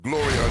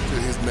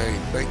name.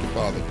 Thank you,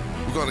 Father.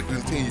 We're going to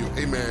continue,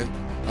 amen,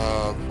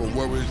 from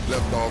where we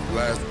left off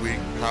last week,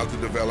 how to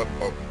develop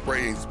a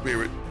praying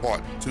spirit,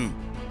 part 2.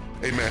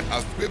 Amen.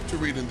 Our scripture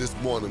reading this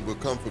morning will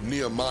come from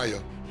Nehemiah,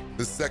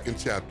 the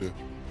 2nd chapter,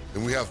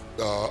 and we have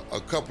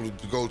a couple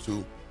to go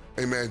to.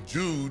 Amen.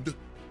 Jude,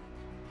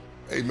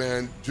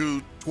 amen,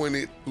 Jude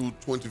 20 through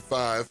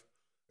 25,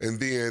 and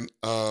then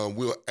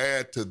we'll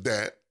add to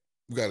that.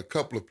 We got a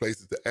couple of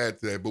places to add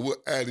to that, but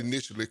we'll add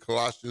initially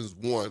Colossians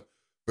 1,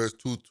 verse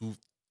 2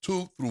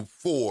 through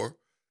 4,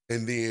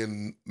 and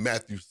then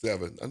Matthew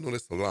 7. I know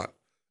that's a lot.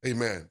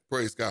 Amen.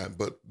 Praise God.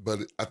 But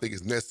I think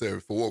it's necessary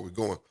for where we're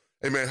going.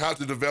 Amen. How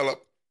to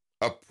develop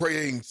a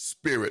praying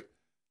spirit.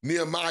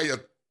 Nehemiah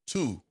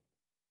 2,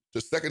 the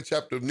 2nd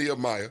chapter of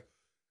Nehemiah,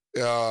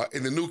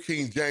 in the New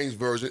King James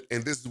Version,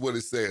 and this is what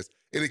it says.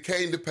 And it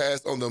came to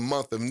pass on the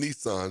month of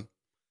Nisan,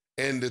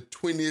 and the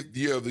 20th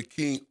year of the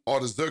king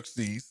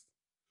Artaxerxes,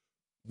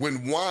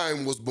 when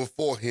wine was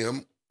before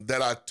him,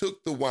 that I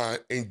took the wine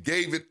and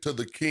gave it to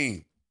the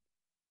king.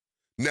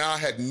 Now I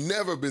had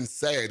never been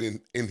sad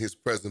in his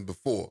presence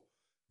before.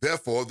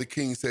 Therefore the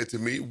king said to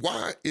me,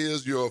 why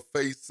is your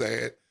face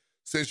sad?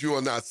 Since you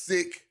are not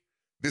sick,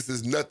 this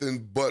is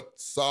nothing but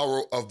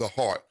sorrow of the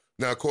heart.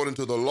 Now, according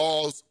to the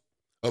laws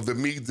of the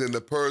Medes and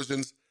the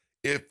Persians,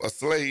 if a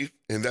slave,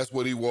 and that's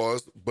what he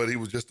was, but he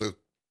was just a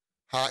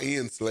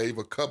high-end slave,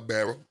 a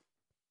cupbearer,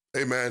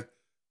 amen.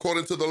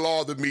 According to the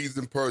law of the Medes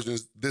and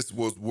Persians, this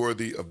was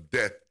worthy of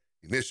death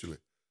initially.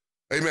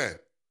 Amen.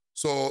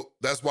 So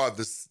that's why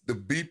the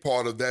B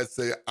part of that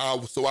say,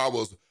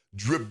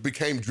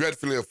 became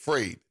dreadfully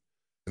afraid.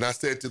 And I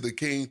said to the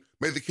king,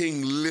 may the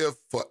king live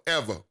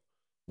forever.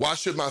 Why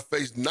should my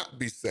face not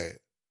be sad?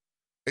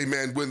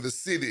 Amen. When the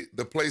city,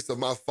 the place of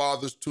my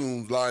father's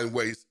tombs, lying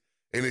waste,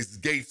 and its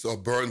gates are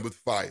burned with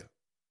fire.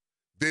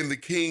 Then the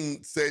king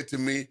said to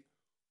me,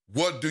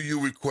 what do you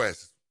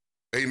request?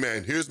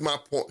 Amen. Here's my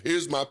point.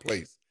 Here's my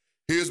place.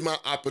 Here's my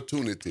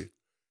opportunity.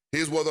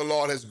 Here's where the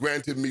Lord has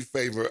granted me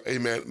favor.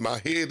 Amen. My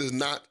head is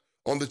not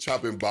on the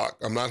chopping block.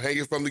 I'm not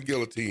hanging from the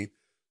guillotine.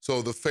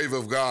 So the favor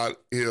of God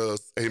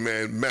is,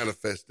 amen,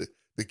 manifested.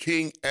 The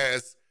king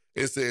asks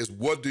and says,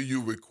 what do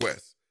you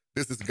request?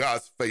 This is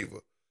God's favor.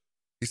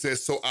 He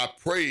says, so I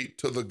prayed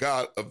to the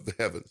God of the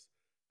heavens.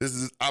 This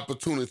is an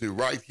opportunity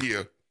right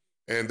here.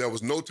 And there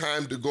was no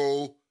time to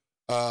go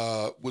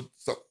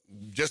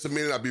just a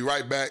minute. I'll be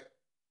right back.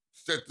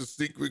 Check the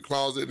secret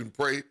closet and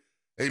pray.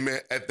 Amen.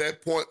 At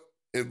that point,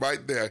 and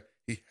right there,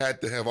 he had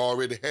to have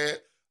already had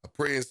a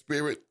praying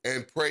spirit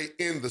and pray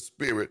in the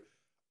spirit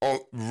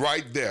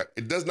right there.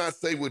 It does not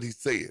say what he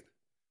said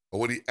or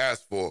what he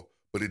asked for,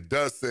 but it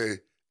does say,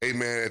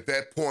 amen, at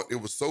that point, it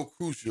was so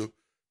crucial.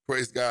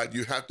 Praise God.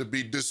 You have to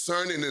be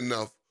discerning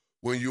enough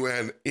when you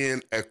are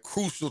in a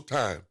crucial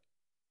time.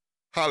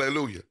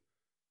 Hallelujah.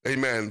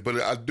 Amen.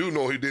 But I do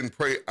know he didn't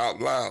pray out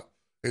loud.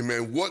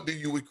 Amen. What do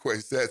you request?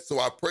 He said, so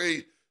I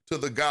prayed to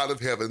the God of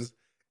heavens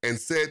and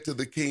said to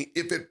the king,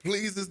 if it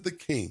pleases the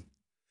king,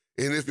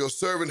 and if your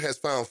servant has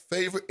found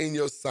favor in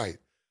your sight,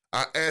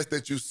 I ask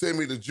that you send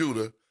me to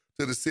Judah,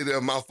 to the city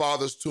of my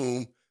father's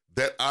tomb,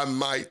 that I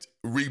might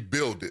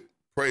rebuild it.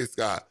 Praise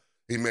God.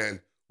 Amen.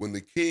 When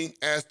the king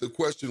asked the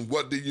question,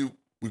 what do you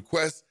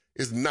request?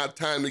 It's not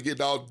time to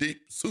get all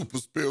deep, super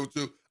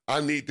spiritual.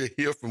 I need to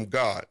hear from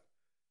God.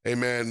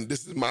 Amen.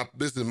 This is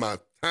my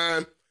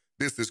time.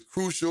 This is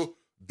crucial.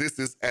 This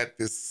is at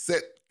this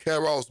set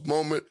Kairos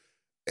moment.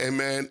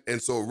 Amen.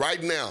 And so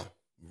right now,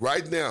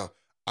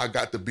 I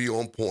got to be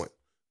on point.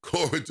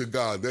 Glory to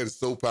God. That is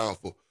so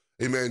powerful.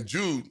 Amen.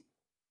 Jude,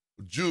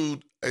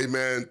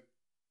 amen.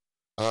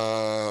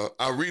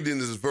 I'll read in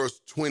this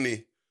verse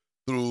 20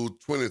 through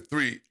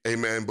 23.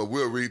 Amen. But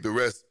we'll read the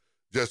rest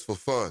just for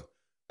fun.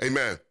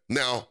 Amen.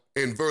 Now,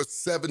 in verse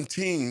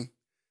 17,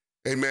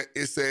 amen,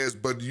 it says,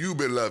 but you,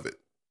 beloved.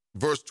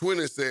 Verse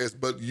 20 says,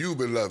 but you,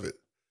 beloved.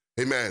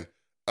 Amen.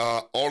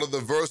 All of the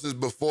verses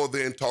before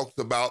then talks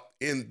about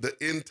in the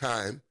end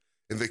time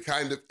and the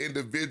kind of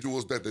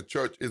individuals that the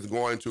church is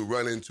going to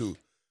run into.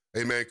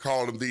 Amen.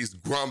 Call them these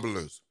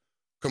grumblers,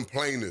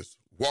 complainers,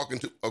 walking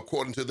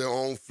according to their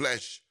own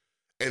flesh,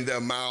 and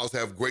their mouths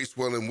have great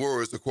swelling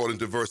words, according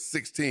to verse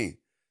 16.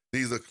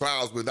 These are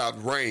clouds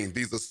without rain.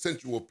 These are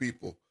sensual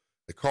people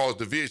that cause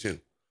division.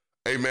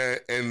 Amen.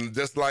 And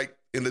just like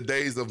in the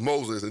days of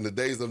Moses, in the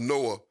days of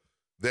Noah,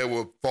 there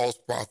were false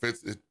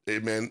prophets.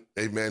 Amen.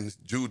 Amen.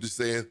 Jude is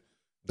saying,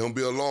 don't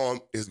be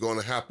alarmed. It's going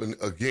to happen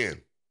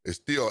again.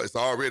 It's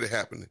already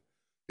happening.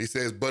 He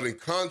says, but in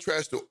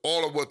contrast to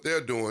all of what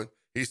they're doing,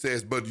 he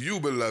says, but you,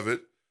 beloved,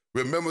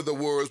 remember the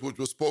words which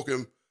were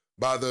spoken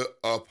by the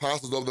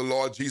apostles of the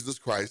Lord Jesus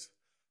Christ,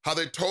 how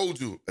they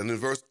told you, and in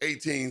verse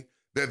 18,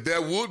 that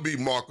there would be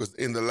mockers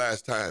in the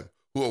last time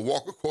who will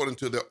walk according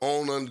to their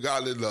own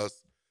ungodly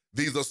lusts.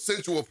 These are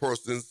sensual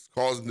persons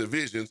causing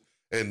divisions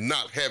and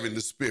not having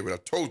the spirit. I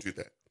told you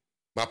that.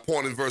 My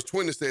point in verse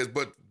 20 says,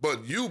 but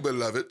you,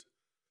 beloved,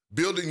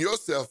 building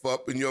yourself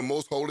up in your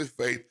most holy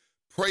faith,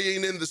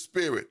 praying in the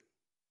spirit.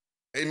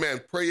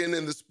 Amen. Praying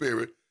in the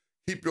spirit.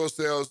 Keep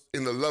yourselves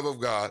in the love of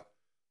God,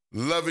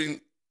 loving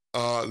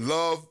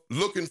love,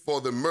 looking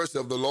for the mercy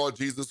of the Lord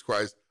Jesus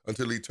Christ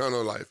until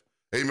eternal life.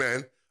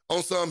 Amen.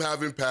 On some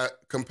having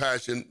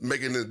compassion,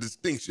 making a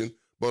distinction,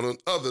 but on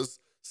others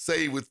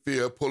saved with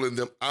fear, pulling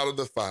them out of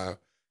the fire,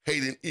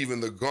 hating even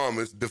the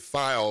garments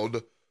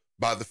defiled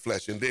by the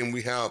flesh. And then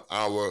we have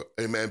our,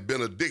 amen,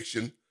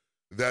 benediction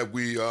that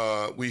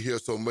we hear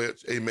so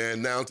much.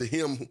 Amen. Now to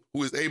him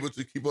who is able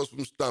to keep us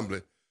from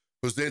stumbling,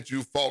 present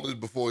you faultless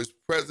before his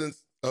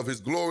presence of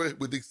his glory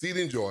with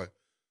exceeding joy.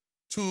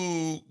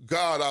 To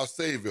God our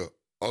Savior,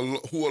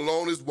 who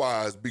alone is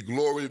wise, be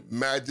glory,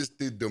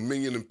 majesty,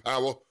 dominion, and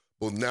power,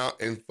 both now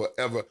and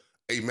forever.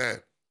 Amen.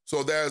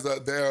 So there is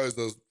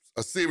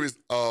a series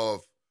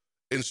of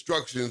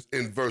instructions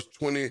in verse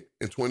 20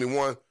 and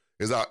 21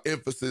 is our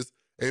emphasis.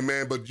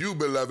 Amen. But you,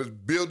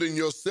 beloved, building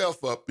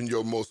yourself up in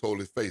your most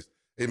holy faith.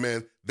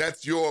 Amen.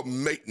 That's your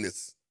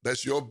maintenance.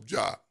 That's your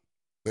job.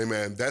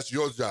 Amen. That's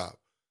your job.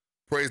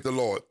 Praise the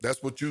Lord.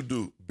 That's what you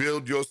do.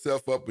 Build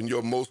yourself up in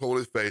your most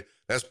holy faith.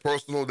 That's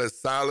personal. That's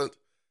silent.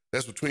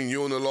 That's between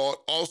you and the Lord.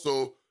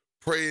 Also,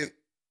 praying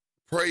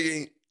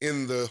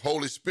in the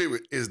Holy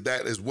Spirit is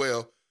that as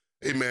well.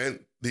 Amen.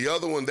 The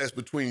other one that's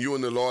between you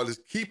and the Lord is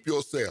keep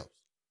yourselves.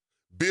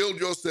 Build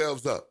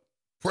yourselves up.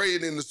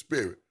 Praying in the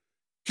Spirit.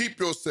 Keep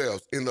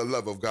yourselves in the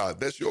love of God.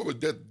 That's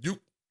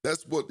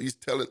what he's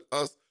telling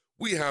us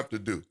we have to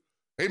do.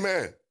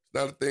 Amen. It's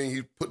not a thing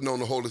he's putting on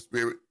the Holy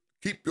Spirit.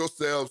 Keep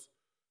yourselves,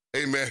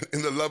 amen,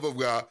 in the love of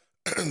God,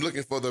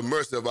 looking for the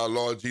mercy of our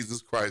Lord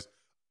Jesus Christ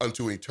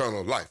unto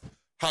eternal life.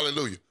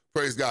 Hallelujah.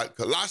 Praise God.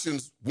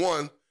 Colossians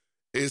 1,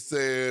 it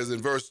says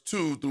in verse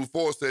 2 through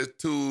 4 says,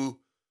 to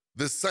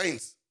the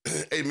saints,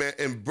 amen,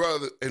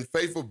 and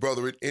faithful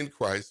brethren in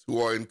Christ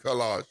who are in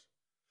Colossae,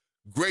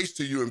 grace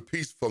to you and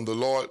peace from the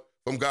Lord,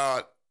 from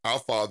God our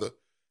Father,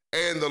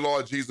 and the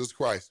Lord Jesus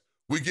Christ.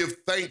 We give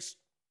thanks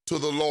to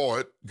the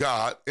Lord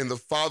God and the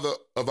Father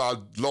of our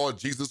Lord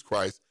Jesus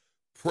Christ,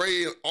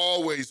 praying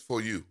always for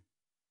you,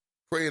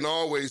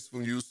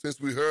 since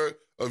we heard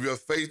of your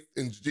faith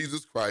in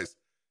Jesus Christ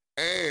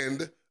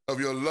and of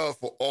your love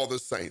for all the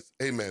saints.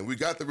 Amen. We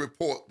got the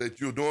report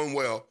that you're doing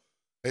well,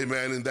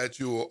 amen, and that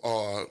you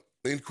are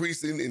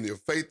increasing in your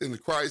faith in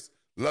Christ,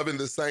 loving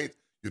the saints.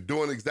 You're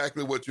doing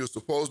exactly what you're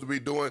supposed to be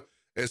doing.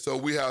 And so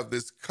we have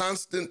this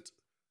constant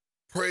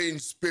praying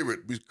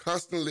spirit. We're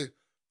constantly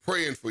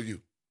praying for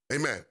you.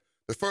 Amen.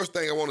 The first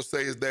thing I want to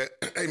say is that,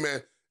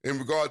 amen, in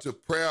regard to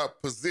prayer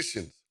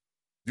positions,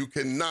 you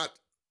cannot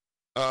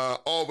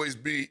always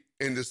be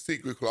in the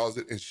secret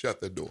closet and shut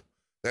the door.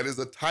 That is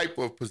a type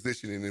of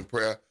positioning in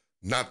prayer,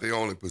 not the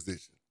only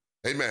position.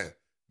 Amen.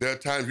 There are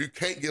times you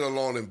can't get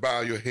alone and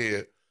bow your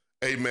head,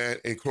 amen,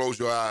 and close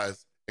your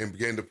eyes and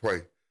begin to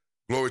pray.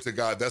 Glory to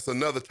God. That's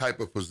another type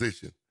of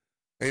position.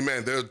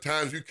 Amen. There are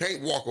times you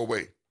can't walk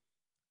away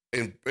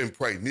and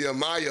pray.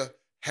 Nehemiah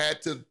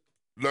had to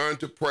learn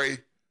to pray.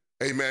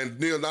 Amen.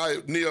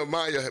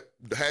 Nehemiah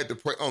had to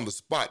pray on the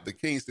spot. The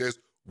king says,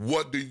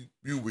 what do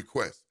you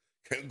request?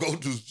 Can't go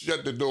to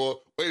shut the door.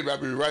 Wait, I'll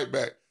be right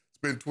back.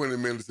 Spend 20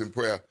 minutes in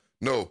prayer.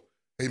 No.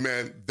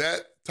 Amen.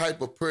 That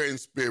type of praying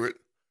spirit,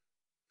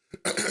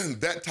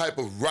 that type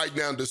of right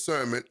now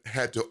discernment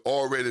had to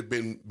already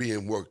been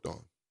being worked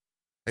on.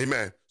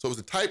 Amen. So it's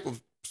a type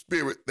of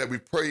spirit that we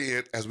pray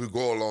in as we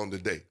go along the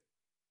day.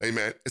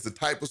 Amen. It's a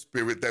type of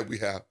spirit that we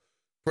have.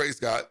 Praise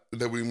God,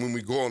 that when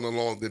we go on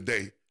along the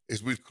day,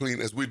 as we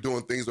clean, as we're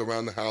doing things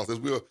around the house, as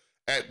we're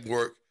at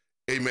work.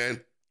 Amen.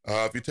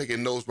 If you're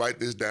taking notes, write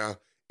this down.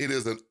 It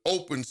is an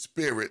open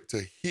spirit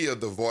to hear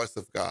the voice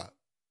of God.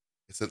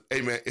 It's an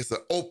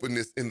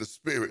openness in the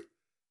spirit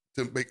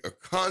to make a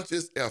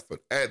conscious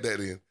effort, add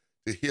that in,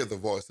 to hear the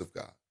voice of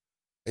God.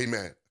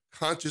 Amen.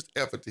 Conscious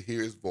effort to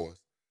hear his voice.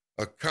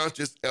 A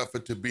conscious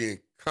effort to be in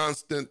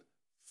constant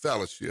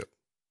fellowship.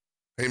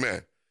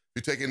 Amen. If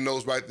you're taking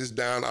notes, write this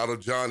down out of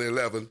John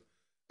 11.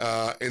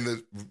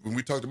 When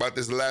we talked about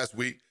this last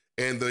week,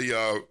 in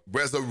the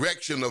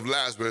resurrection of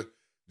Lazarus,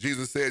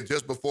 Jesus said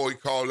just before he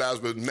called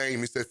Lazarus'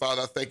 name, he said,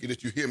 Father, I thank you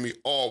that you hear me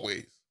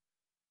always.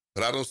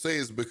 But I don't say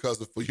it's because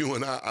of for you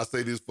and I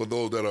say this for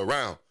those that are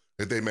around,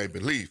 that they may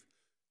believe.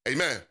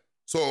 Amen.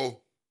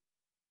 So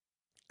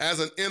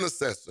as an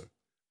intercessor,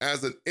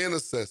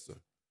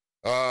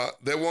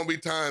 there won't be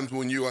times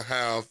when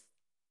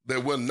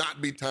there will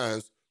not be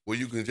times where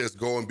you can just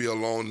go and be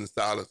alone in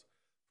silence.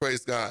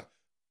 Praise God.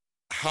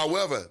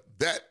 However,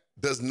 that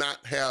does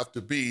not have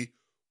to be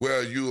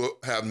where you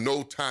have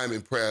no time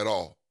in prayer at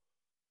all.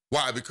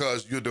 Why?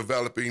 Because you're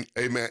developing,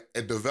 amen,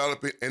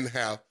 and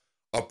have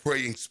a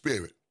praying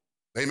spirit.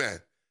 Amen.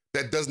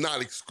 That does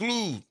not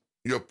exclude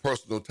your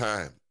personal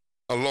time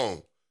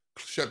alone.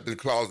 Shut the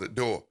closet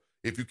door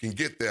if you can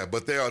get there.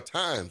 But there are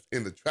times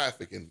in the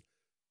traffic, and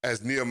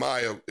as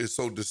Nehemiah is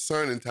so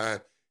discerning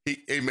time, he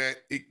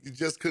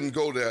just couldn't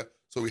go there.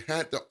 So he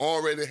had to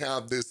already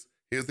have this,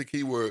 here's the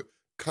key word,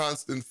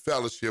 constant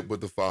fellowship with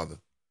the Father.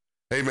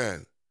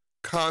 Amen.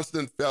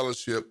 Constant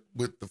fellowship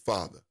with the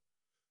Father.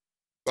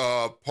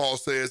 Paul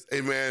says,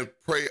 amen,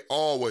 pray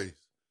always.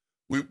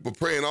 We're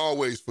praying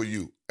always for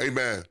you.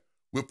 Amen.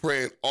 We're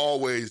praying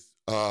always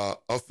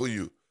for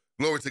you.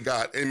 Glory to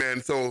God. Amen.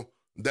 So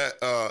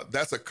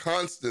that's a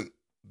constant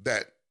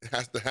that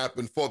has to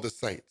happen for the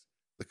saints.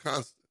 The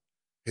constant.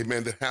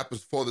 Amen. That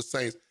happens for the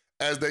saints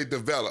as they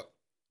develop.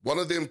 One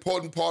of the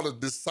important part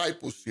of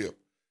discipleship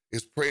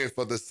is praying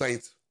for the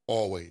saints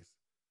always.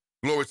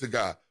 Glory to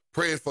God.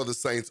 Praying for the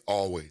saints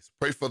always.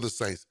 Pray for the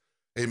saints.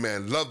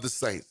 Amen. Love the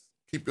saints.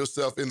 Keep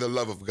yourself in the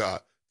love of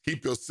God.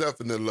 Keep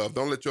yourself in the love.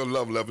 Don't let your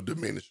love level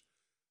diminish.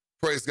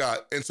 Praise God.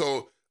 And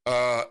so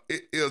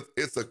it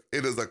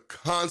is a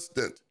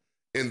constant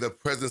in the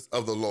presence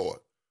of the Lord.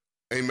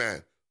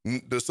 Amen.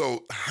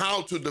 So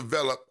how to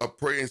develop a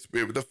praying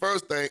spirit? The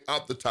first thing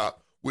off the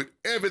top, with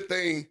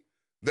everything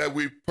that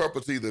we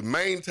purpose either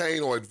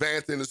maintain or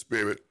advance in the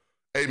spirit,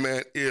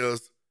 amen,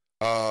 is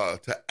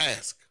to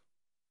ask.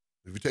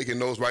 If you're taking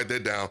notes, write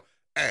that down.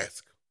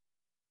 Ask.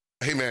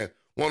 Amen.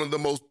 One of the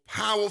most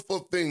powerful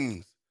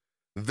things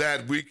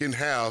that we can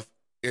have,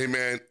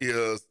 amen,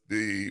 is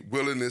the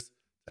willingness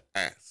to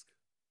ask.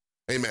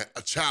 Amen.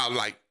 A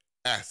childlike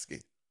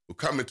asking. We're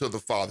coming to the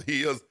Father.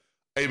 He is,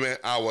 amen,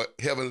 our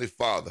Heavenly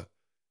Father.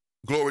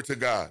 Glory to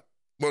God.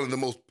 One of the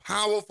most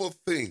powerful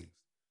things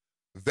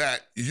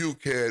that you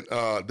can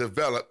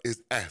develop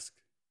is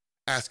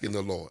asking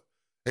the Lord.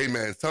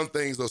 Amen. Some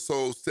things are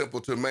so simple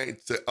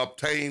to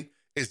obtain.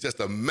 It's just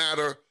a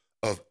matter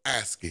of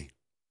asking.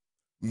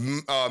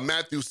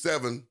 Matthew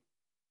 7,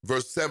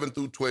 verse 7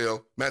 through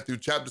 12, Matthew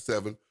chapter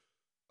 7,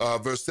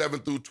 verse 7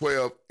 through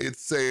 12, it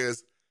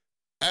says,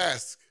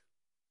 ask.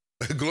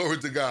 Glory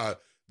to God.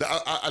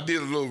 I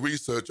did a little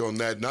research on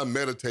that, and I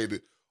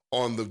meditated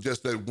on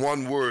just that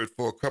one word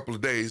for a couple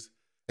of days,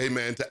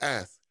 amen, to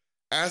ask.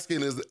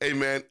 Asking is,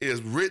 amen,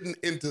 is written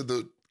into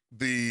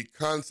the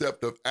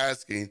concept of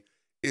asking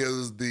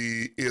is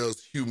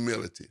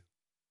humility.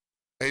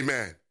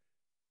 Amen.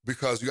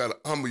 Because you got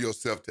to humble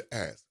yourself to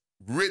ask.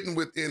 Written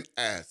within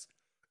ask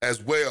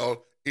as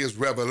well is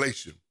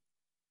revelation.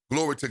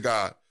 Glory to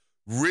God.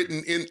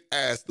 Written in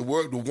ask, the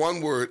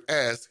one word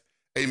ask,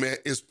 amen,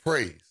 is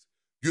praise.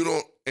 You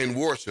don't, in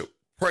worship,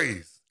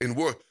 praise in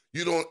worship.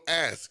 You don't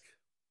ask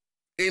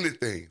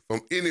anything from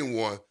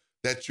anyone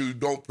that you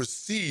don't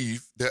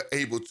perceive they're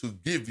able to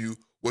give you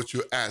what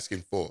you're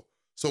asking for.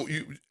 So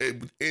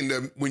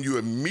when you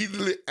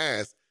immediately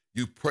ask,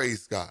 you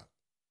praise God.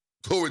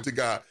 Glory to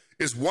God.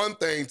 It's one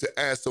thing to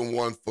ask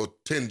someone for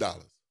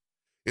 $10.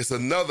 It's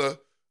another,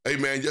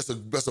 amen, just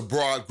a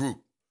broad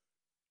group.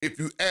 If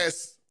you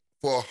ask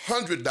for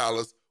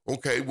 $100,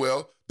 okay,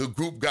 well, the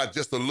group got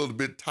just a little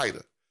bit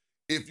tighter.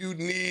 If you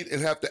need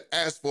and have to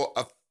ask for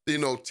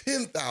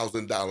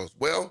 $10,000,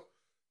 well,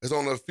 there's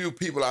only a few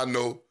people I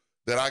know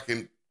that I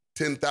can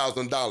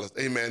 $10,000,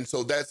 amen.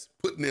 So that's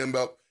putting them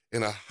up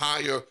in a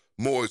higher,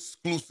 more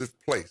exclusive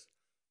place.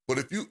 But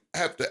if you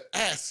have to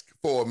ask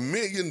for $1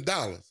 million,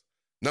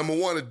 number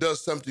one, it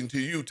does something to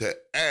you to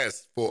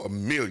ask for $1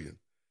 million.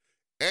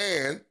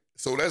 And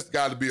so that's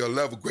got to be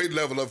a great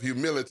level of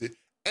humility.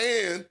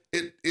 And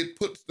it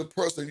puts the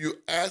person you're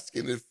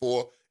asking it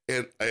for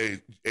in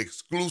an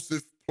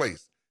exclusive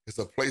place. It's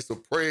a place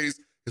of praise.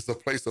 It's a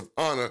place of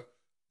honor.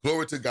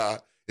 Glory to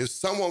God. If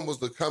someone was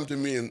to come to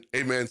me and,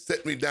 amen,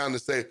 set me down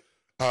and say,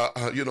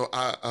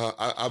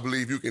 I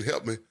believe you can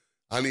help me.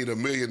 I need $1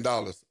 million.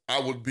 I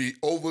would be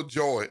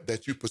overjoyed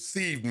that you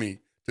perceive me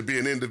to be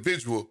an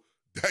individual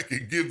that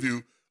can give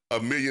you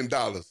 $1 million.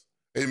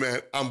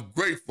 Amen. I'm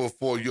grateful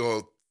for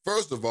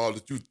first of all,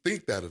 that you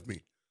think that of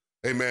me.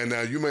 Amen.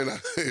 Now, you may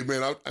not,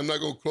 amen, I'm not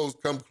going to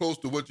come close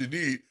to what you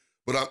need,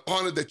 but I'm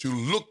honored that you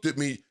looked at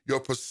me. Your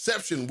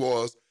perception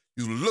was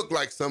you look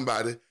like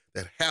somebody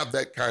that have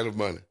that kind of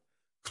money.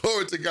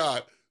 Glory to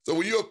God. So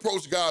when you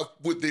approach God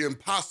with the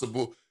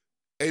impossible,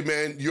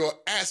 amen, your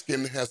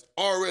asking has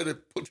already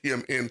put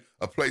him in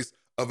a place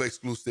of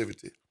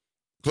exclusivity.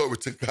 Glory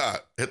to God.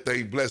 That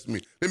thing blessed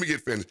me. Let me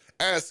get finished.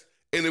 Ask,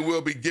 and it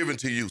will be given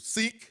to you.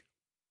 Seek,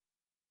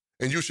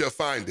 and you shall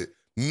find it.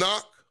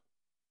 Knock,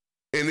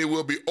 and it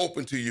will be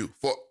open to you.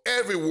 For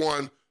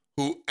everyone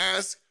who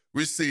asks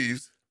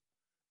receives,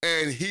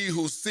 and he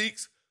who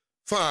seeks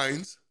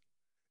finds,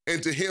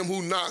 and to him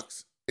who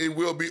knocks it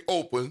will be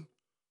open.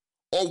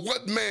 Or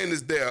what man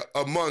is there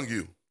among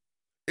you,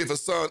 if a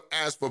son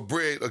asks for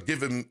bread or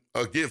give him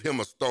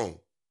a stone?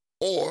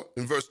 Or,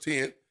 in verse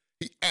 10,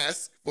 he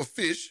asks for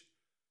fish,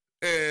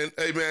 and,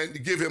 amen,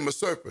 give him a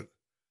serpent.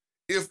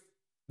 If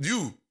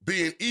you,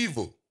 being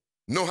evil,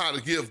 know how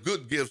to give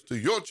good gifts to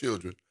your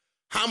children,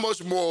 how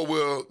much more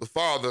will the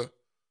Father,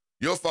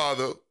 your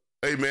Father,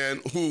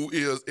 amen, who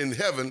is in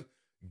heaven,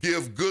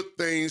 give good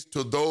things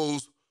to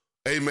those,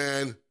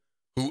 amen,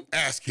 who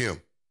ask him?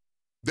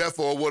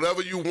 Therefore,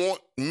 whatever you want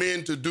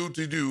men to do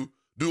to you,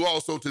 do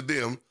also to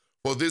them,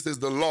 for this is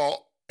the law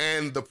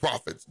and the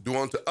prophets. Do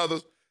unto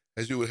others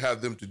as you would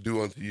have them to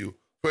do unto you.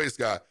 Praise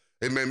God.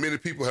 Amen. Many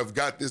people have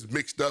got this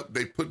mixed up.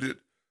 They put it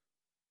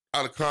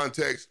out of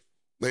context.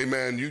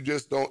 Amen. You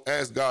just don't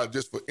ask God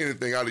just for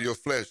anything out of your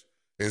flesh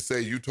and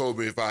say, you told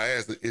me if I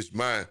ask it, it's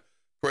mine.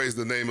 Praise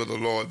the name of the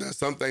Lord. There's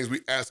some things we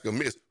ask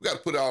amiss. We got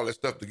to put all that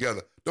stuff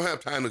together. Don't have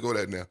time to go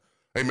there now.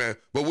 Amen.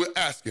 But we're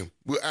asking.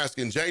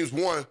 James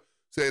 1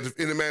 said, if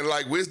any man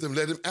lack wisdom,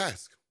 let him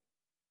ask.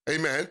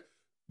 Amen.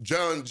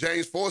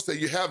 James 4 said,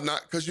 you have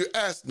not because you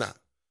ask not.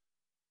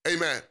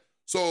 Amen.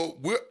 So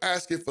we're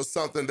asking for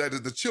something that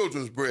is the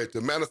children's bread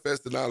to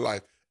manifest in our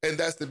life. And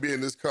that's to be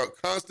in this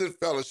constant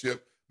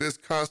fellowship, this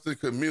constant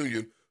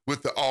communion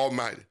with the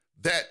Almighty.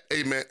 That,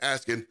 amen,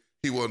 asking,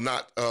 he will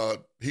not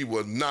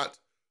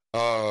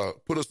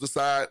put us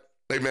aside.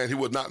 Amen. He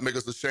will not make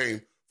us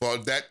ashamed for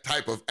that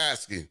type of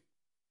asking.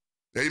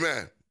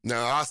 Amen.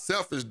 Now, our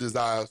selfish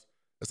desires,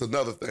 that's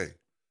another thing.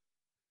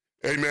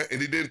 Amen.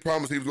 And he didn't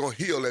promise he was going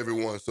to heal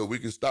everyone, so we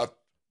can stop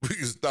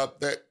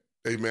that.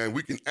 Amen.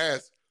 We can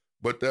ask,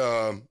 but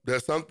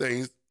there's some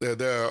things that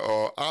there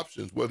are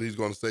options, whether he's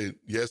going to say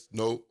yes,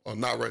 no, or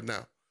not right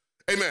now.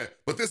 Amen.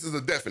 But this is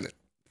a definite.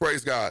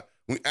 Praise God.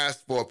 We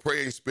ask for a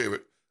praying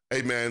spirit.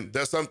 Amen.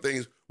 There's some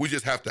things we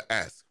just have to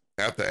ask.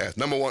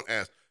 Number one,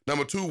 ask.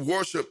 Number two,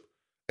 worship,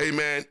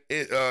 amen,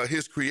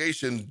 his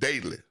creation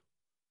daily.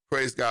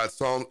 Praise God.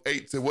 Psalm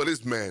 8 said, what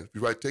is man?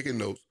 If you taking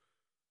notes.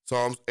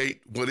 Psalms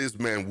 8, what is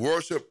man?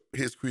 Worship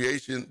his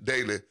creation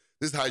daily.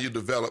 This is how you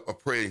develop a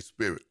praying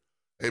spirit.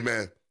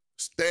 Amen.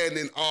 Stand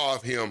in awe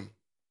of him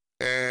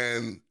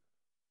and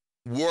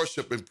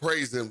worship and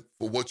praise him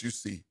for what you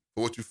see,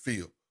 for what you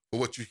feel, for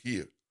what you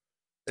hear.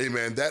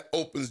 Amen. That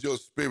opens your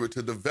spirit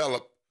to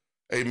develop,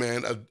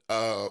 amen,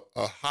 a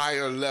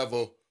higher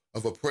level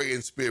of a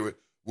praying spirit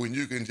when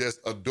you can just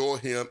adore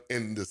him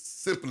in the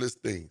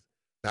simplest things,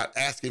 not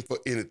asking for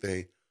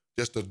anything,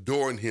 just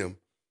adoring him.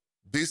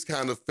 This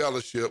kind of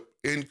fellowship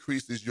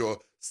increases your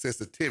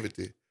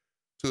sensitivity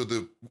to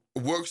the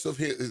works of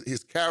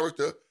his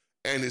character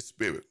and his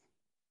spirit.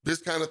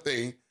 This kind of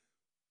thing,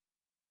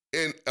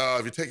 and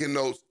if you're taking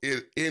notes,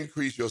 it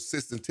increases your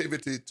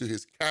sensitivity to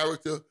his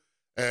character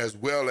as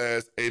well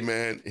as,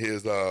 amen,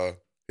 his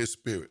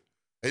spirit.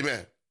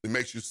 Amen. It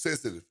makes you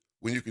sensitive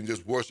when you can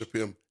just worship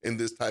him in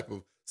this type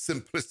of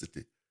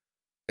simplicity.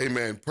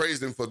 Amen.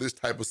 Praise him for this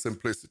type of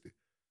simplicity.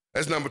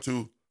 That's number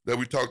two that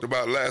we talked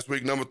about last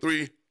week. Number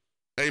three,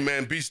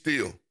 amen, be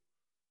still.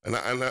 And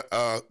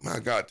my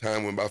God,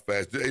 time went by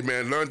fast.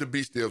 Amen, learn to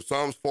be still.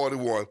 Psalms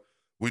 41,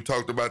 we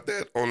talked about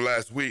that on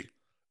last week.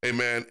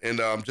 Amen, and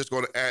I'm just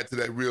going to add to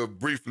that real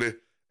briefly.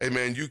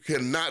 Amen, you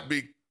cannot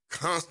be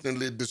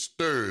constantly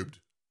disturbed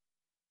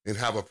and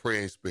have a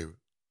praying spirit.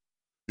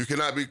 You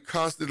cannot be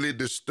constantly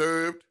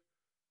disturbed,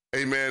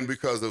 amen,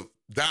 because of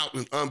doubt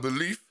and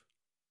unbelief.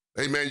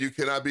 Amen, you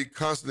cannot be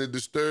constantly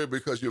disturbed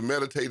because you're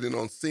meditating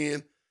on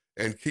sin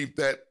and keep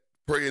that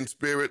praying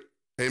spirit.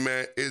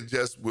 Amen. It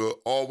just will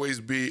always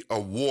be a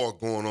war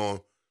going on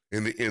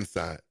in the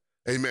inside.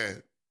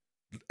 Amen.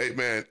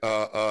 Amen.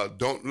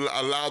 Don't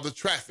allow the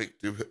traffic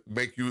to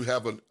make you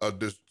have a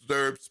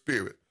disturbed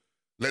spirit.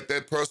 Let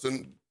that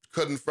person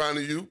cut in front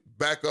of you,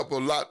 back up a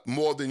lot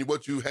more than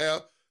what you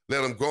have.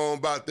 Let them go on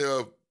about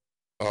their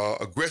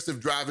aggressive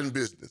driving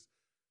business.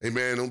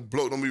 Amen.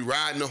 Don't be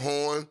riding the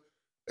horn.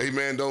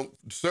 Amen.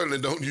 Certainly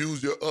don't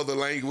use your other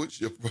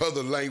language, your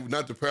other language,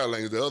 not the prayer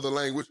language, the other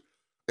language.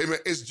 Amen.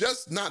 It's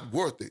just not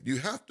worth it. You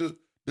have to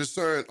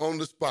discern on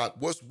the spot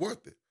what's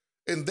worth it.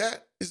 And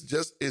that is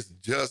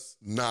just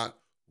not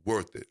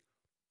worth it.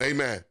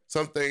 Amen.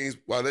 Some things,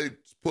 while they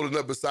pulling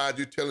up beside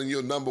you, telling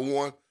you number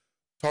one,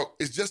 talk,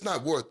 it's just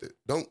not worth it.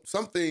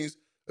 Some things,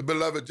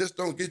 beloved, just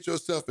don't get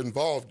yourself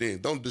involved in.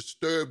 Don't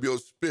disturb your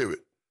spirit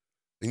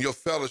and your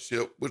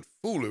fellowship with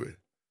foolery.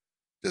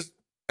 Just,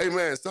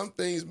 amen. Some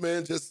things,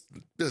 man, just,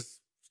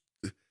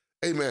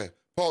 amen.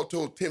 Paul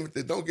told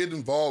Timothy, don't get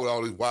involved with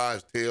all these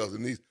wives' tales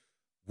and these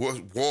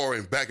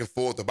warring back and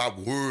forth about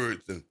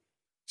words and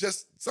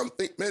just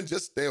something, man,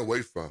 just stay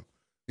away from.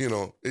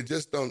 It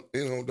just don't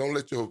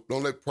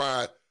let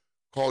pride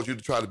cause you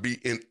to try to be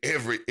in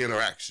every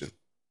interaction,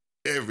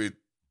 every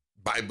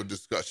Bible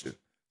discussion.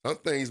 Some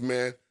things,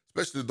 man,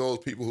 especially those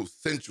people who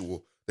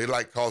sensual, they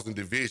like causing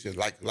division,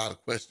 like a lot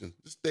of questions.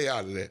 Just stay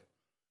out of that.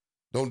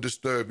 Don't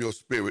disturb your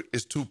spirit.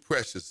 It's too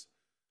precious.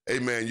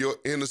 Amen. Your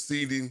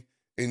interceding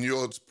in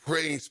your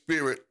praying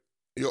spirit,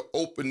 your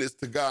openness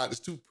to God is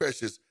too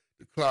precious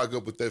to clog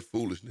up with that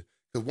foolishness.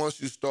 Because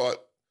once you start,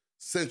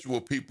 sensual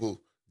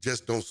people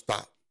just don't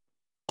stop.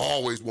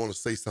 Always want to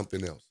say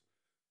something else.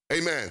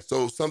 Amen.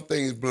 So some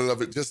things,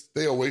 beloved, just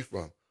stay away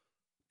from.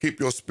 Keep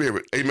your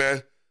spirit.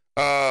 Amen.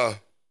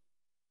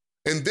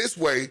 In this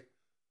way,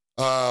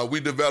 we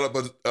develop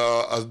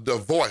a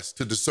voice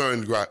to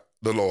discern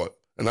the Lord.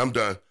 And I'm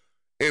done.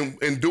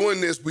 In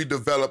doing this, we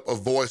develop a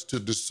voice to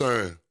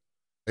discern.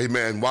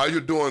 Amen. While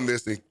you're doing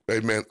this,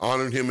 amen,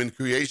 honoring him in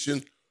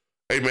creation,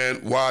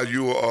 amen, while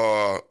you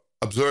are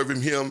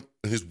observing him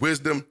and his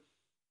wisdom,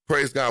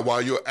 praise God,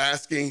 while you're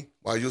asking,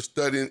 while you're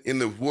studying in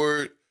the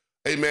word,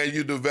 amen,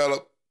 you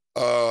develop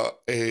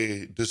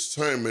a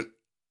discernment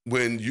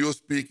when you're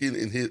speaking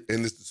and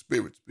it's the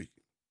Spirit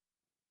speaking.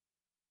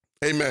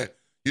 Amen.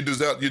 You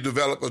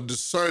develop a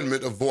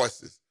discernment of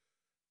voices.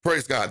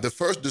 Praise God. The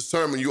first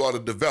discernment you ought to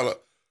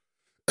develop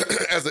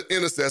as an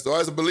intercessor or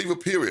as a believer,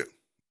 period,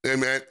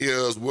 amen,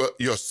 is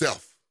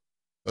yourself.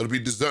 It'll be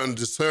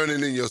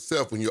discerning in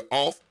yourself when you're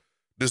off,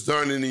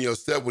 discerning in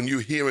yourself when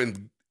you're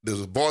hearing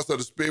There's a voice of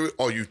the Spirit,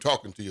 or you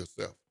talking to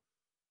yourself.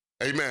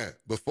 Amen.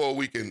 Before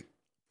we can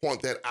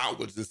point that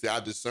outwards and say, I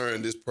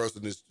discern this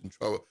person is in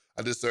trouble.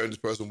 I discern this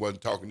person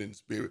wasn't talking in the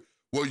Spirit.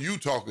 Were you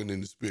talking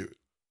in the Spirit?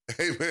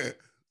 Amen.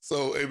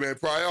 So, amen,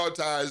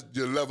 prioritize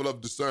your level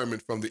of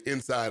discernment from the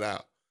inside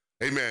out.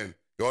 Amen.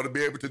 You ought to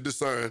be able to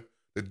discern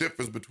the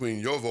difference between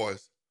your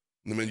voice,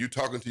 when you're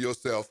talking to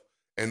yourself,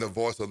 and the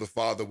voice of the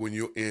Father when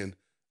you're in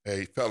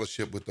a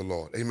fellowship with the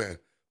Lord. Amen.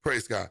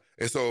 Praise God.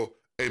 And so,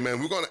 amen,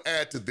 we're going to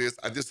add to this.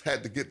 I just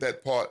had to get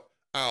that part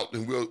out,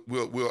 and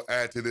we'll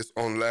add to this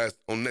on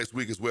next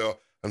week as well,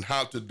 on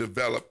how to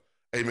develop,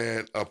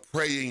 amen, a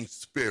praying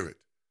spirit.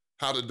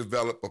 How to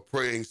develop a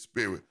praying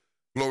spirit.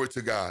 Glory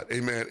to God.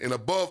 Amen. And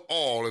above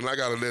all, and I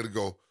got to let it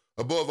go,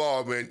 above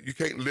all, man, you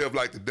can't live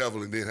like the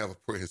devil and then have a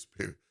praying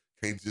spirit.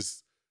 Can't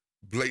just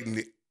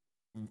blatantly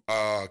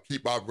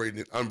keep operating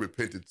in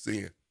unrepentant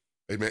sin.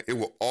 Amen. It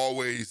will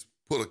always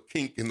put a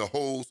kink in the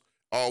hose,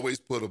 always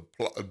put a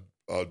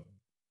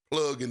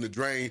plug in the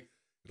drain.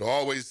 It'll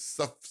always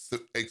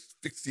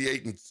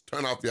asphyxiate and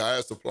turn off your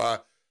air supply.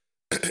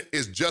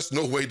 It's just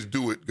no way to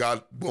do it.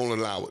 God won't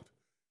allow it.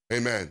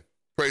 Amen.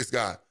 Praise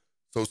God.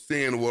 So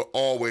sin will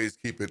always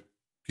keep your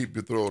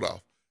throat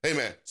off.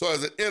 Amen. So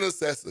as an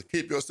intercessor,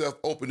 keep yourself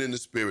open in the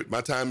Spirit.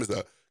 My time is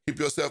up. Keep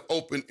yourself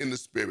open in the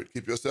Spirit.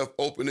 Keep yourself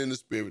open in the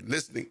Spirit.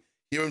 Listening,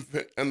 hearing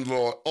from the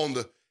Lord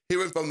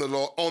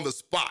on the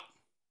spot.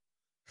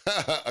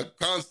 A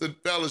constant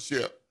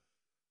fellowship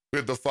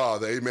with the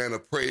Father. Amen. A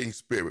praying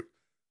spirit.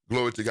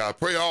 Glory to God.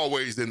 Pray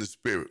always in the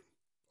Spirit.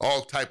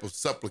 All type of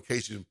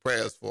supplication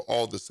prayers for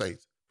all the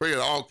saints. Pray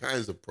all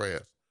kinds of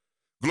prayers.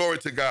 Glory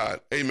to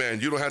God. Amen.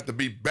 You don't have to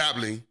be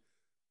babbling,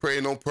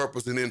 praying on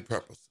purpose and in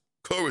purpose.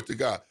 Glory to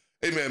God.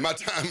 Amen. My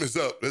time is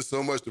up. There's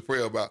so much to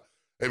pray about.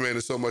 Amen.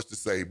 There's so much to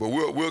say. But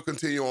we'll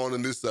continue on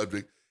in this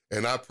subject.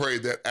 And I pray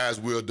that as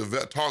we're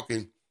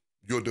talking,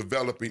 you're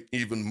developing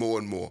even more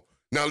and more.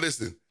 Now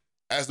listen,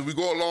 as we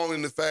go along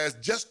in the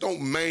fast, just don't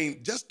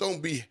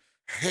be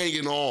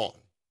hanging on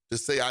to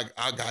say I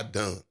got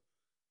done.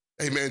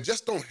 Amen.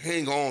 Just don't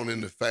hang on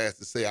in the fast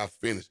to say I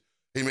finished.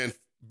 Amen.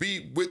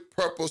 Be with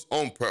purpose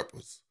on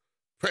purpose.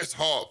 Press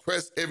hard.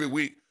 Press every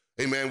week.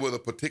 Amen. With a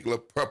particular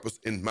purpose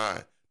in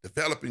mind.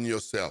 Developing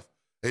yourself.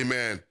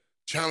 Amen.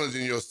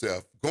 Challenging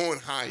yourself. Going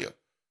higher.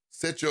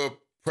 Set your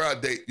prayer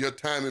date, your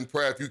time in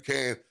prayer, if you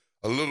can,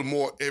 a little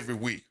more every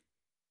week.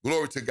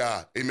 Glory to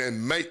God.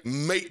 Amen.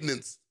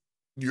 Maintenance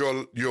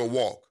your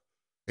walk.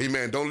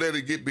 Amen. Don't let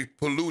it be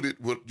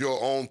polluted with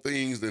your own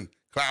things and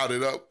cloud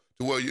it up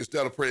to where you,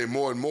 instead of praying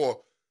more and more,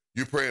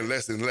 you're praying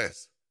less and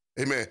less.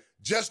 Amen.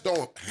 Just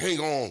don't hang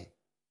on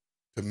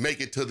to make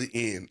it to the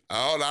end.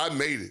 I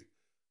made it.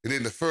 And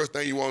then the first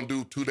thing you want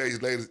to do 2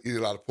 days later is eat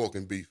a lot of pork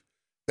and beef.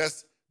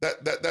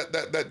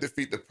 That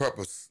defeat the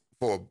purpose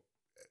for,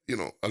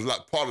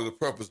 part of the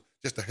purpose,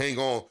 just to hang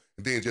on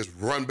and then just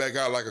run back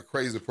out like a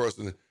crazy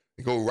person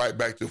and go right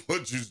back to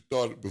what you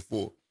started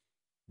before.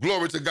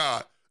 Glory to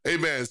God.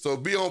 Amen. So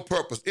be on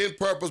purpose. In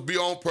purpose, be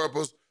on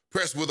purpose.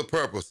 Press with a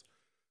purpose.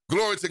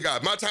 Glory to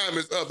God. My time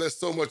is up. There's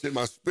so much in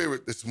my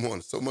spirit this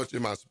morning, so much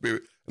in my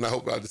spirit, and I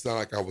hope I didn't sound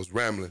like I was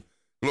rambling.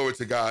 Glory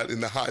to God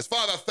in the highest.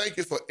 Father, I thank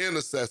you for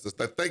intercessors.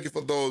 I thank you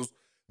for those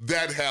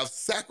that have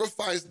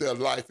sacrificed their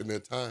life and their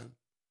time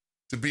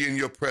to be in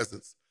your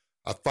presence.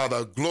 Father,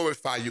 I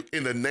glorify you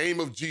in the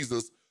name of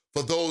Jesus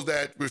for those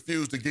that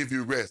refuse to give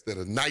you rest, that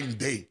are night and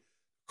day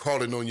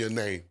calling on your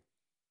name.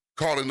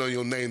 Calling on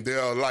your name. They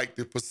are like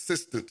the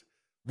persistent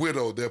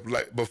widow. They're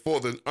like before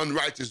the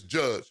unrighteous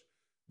judge.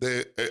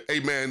 They're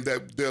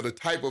the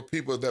type of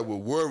people that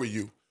will worry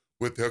you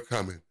with their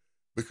coming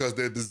because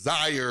their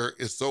desire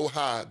is so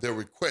high, their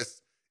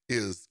request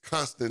is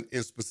constant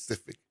and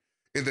specific.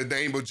 In the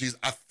name of Jesus,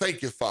 I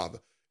thank you, Father.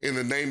 In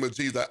the name of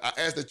Jesus, I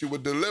ask that you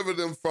would deliver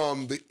them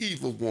from the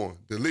evil one.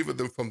 Deliver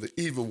them from the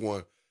evil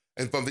one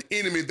and from the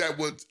enemy that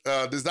would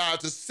desire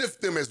to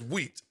sift them as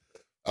wheat.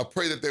 I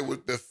pray that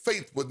their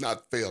faith would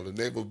not fail and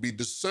they will be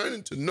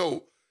discerning to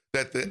know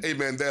that,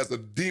 there's a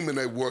demon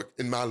at work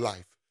in my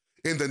life.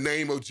 In the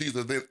name of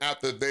Jesus, then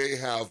after they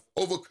have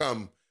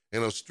overcome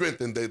and are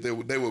strengthened,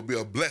 they will be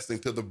a blessing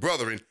to the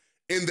brethren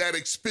in that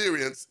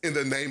experience in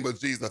the name of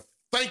Jesus.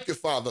 Thank you,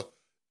 Father,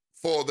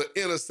 for the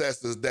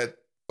intercessors that,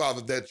 Father,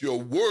 that your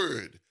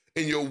word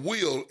and your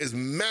will is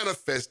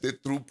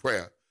manifested through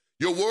prayer.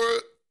 Your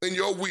word and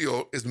your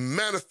will is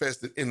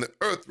manifested in the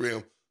earth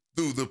realm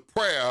through the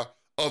prayer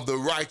of the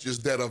righteous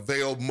that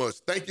avail much.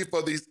 Thank you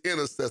for these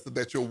intercessors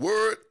that your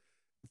word,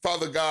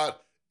 Father God,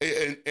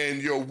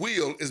 and your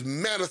will is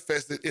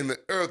manifested in the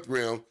earth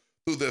realm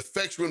through the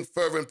effectual and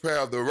fervent prayer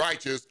of the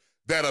righteous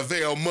that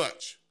avail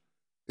much.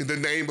 In the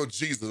name of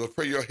Jesus, I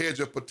pray your hedge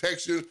of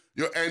protection,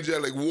 your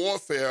angelic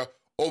warfare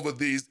over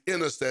these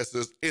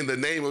intercessors. In the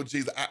name of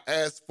Jesus, I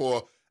ask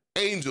for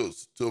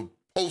angels to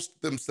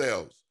post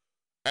themselves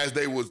as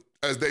they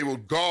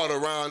would guard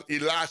around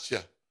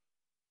Elisha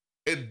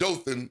and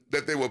Dothan,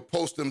 that they would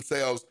post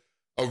themselves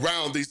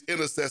around these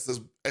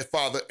intercessors,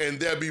 Father, and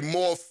there be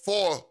more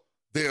for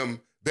them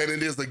than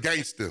it is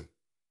against them.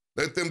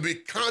 Let them be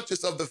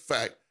conscious of the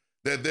fact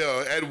that they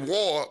are at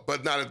war,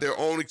 but not at their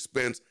own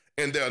expense,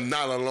 and they're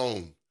not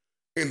alone.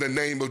 In the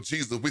name of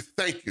Jesus, we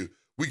thank you.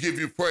 We give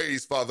you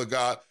praise, Father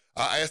God.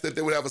 I ask that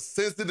they would have a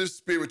sensitive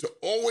spirit to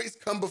always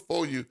come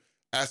before you,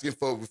 asking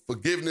for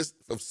forgiveness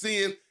of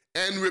sin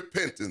and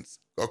repentance,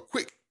 a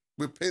quick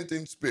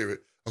repenting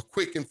spirit, a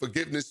quick and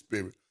forgiveness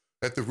spirit,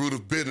 that the root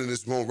of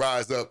bitterness won't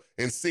rise up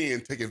and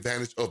sin take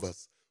advantage of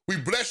us. We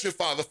bless you,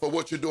 Father, for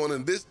what you're doing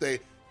in this day.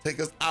 Take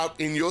us out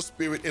in your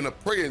spirit, in a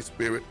praying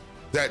spirit,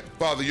 that,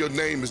 Father, your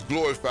name is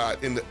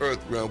glorified in the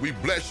earth realm. We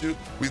bless you.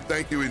 We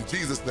thank you in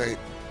Jesus' name.